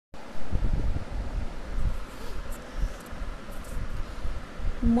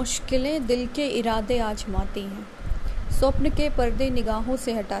मुश्किलें दिल के इरादे आजमाती हैं, स्वप्न के पर्दे निगाहों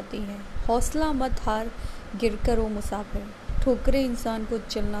से हटाती हैं। हौसला मत हार, गिरकर ओ मुसाफिर, ठोकरें इंसान को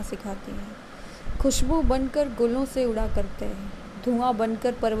चलना सिखाती हैं। खुशबू बनकर गुलों से उड़ा करते हैं, धुआं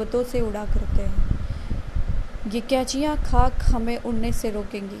बनकर पर्वतों से उड़ा करते हैं। ये कैचियाँ खाक हमें उड़ने से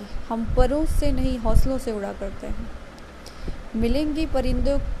रोकेंगी, हम परों से नहीं हौसलों से उड़ा करते हैं। मिलेंगी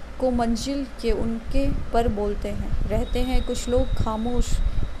परिंदों को मंजिल के उनके पर बोलते हैं। रहते हैं कुछ लोग खामोश,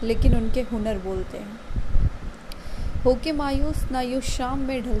 लेकिन उनके हुनर बोलते हैं। होके मायूस ना यूँ शाम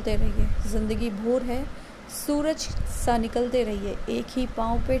में ढलते रहिए, ज़िंदगी भोर है सूरज सा निकलते रहिए। एक ही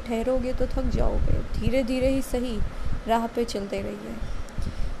पाँव पे ठहरोगे तो थक जाओगे, धीरे धीरे ही सही राह पे चलते रहिए।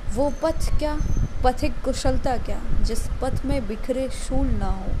 वो पथ क्या, पथिक कुशलता क्या, जिस पथ में बिखरे शूल ना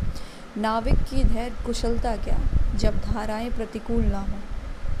हो। नाविक की धैर्य कुशलता क्या, जब धाराएं प्रतिकूल ना हो।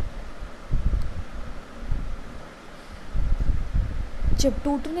 जब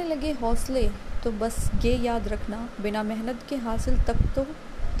टूटने लगे हौसले तो बस ये याद रखना, बिना मेहनत के हासिल तक तो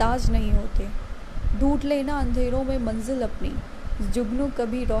ताज नहीं होते। ढूंढ लेना अंधेरों में मंजिल अपनी, जुगनू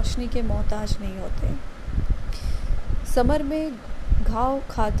कभी रोशनी के मोहताज नहीं होते। समर में घाव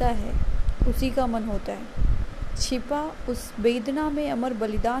खाता है उसी का मन होता है, छिपा उस वेदना में अमर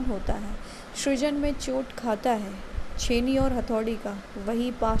बलिदान होता है। सृजन में चोट खाता है छेनी और हथौड़ी का,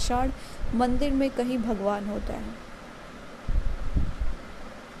 वही पाषाण मंदिर में कहीं भगवान होता है।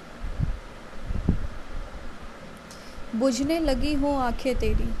 बुझने लगी हो आंखें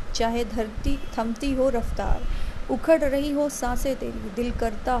तेरी, चाहे धरती थमती हो रफ्तार, उखड़ रही हो सांसें तेरी, दिल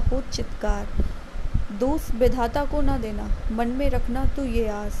करता हो चित्कार। दोष विधाता को ना देना, मन में रखना तू ये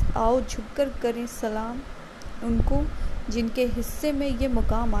आस, आओ झुककर करें सलाम उनको जिनके हिस्से में ये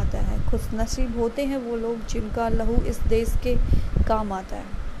मुकाम आता है। खुशनसीब होते हैं वो लोग जिनका लहू इस देश के काम आता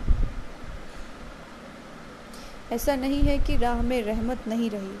है। ऐसा नहीं है कि राह में रहमत नहीं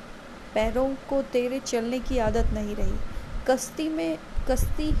रही, पैरों को तेरे चलने की आदत नहीं रही।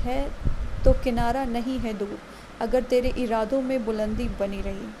 कश्ती है तो किनारा नहीं है दूर, अगर तेरे इरादों में बुलंदी बनी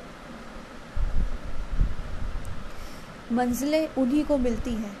रही। मंजिलें उन्हीं को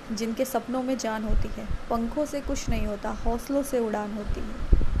मिलती हैं जिनके सपनों में जान होती है। पंखों से कुछ नहीं होता, हौसलों से उड़ान होती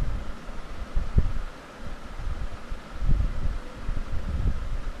है।